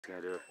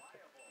Gonna do.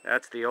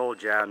 That's the old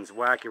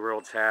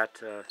Johnswackyworld's hat.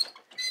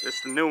 This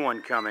is the new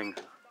one coming.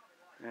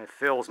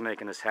 Phil's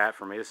making this hat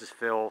for me. This is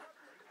Phil,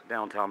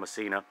 downtown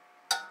Massena.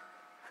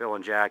 Phil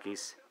and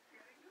Jackie's.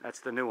 That's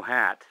the new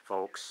hat,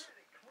 folks,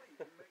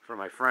 for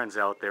my friends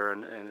out there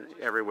and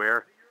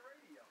everywhere.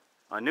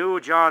 A new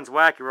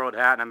Johnswackyworld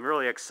hat, and I'm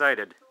really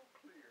excited.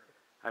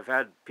 I've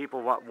had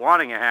people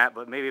wanting a hat,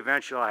 but maybe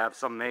eventually I'll have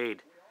some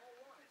made.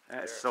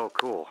 That's so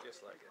cool.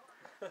 Just like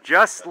it.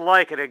 Just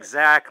like it,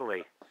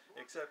 exactly.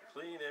 Except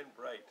clean and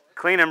bright.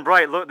 Clean and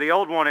bright. Look, the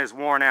old one is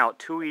worn out.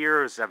 2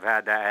 years I've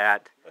had that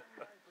hat.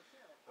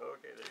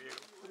 Okay, there you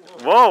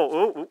go.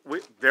 Whoa!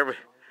 Ooh,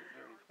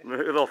 a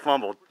little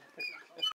fumbled.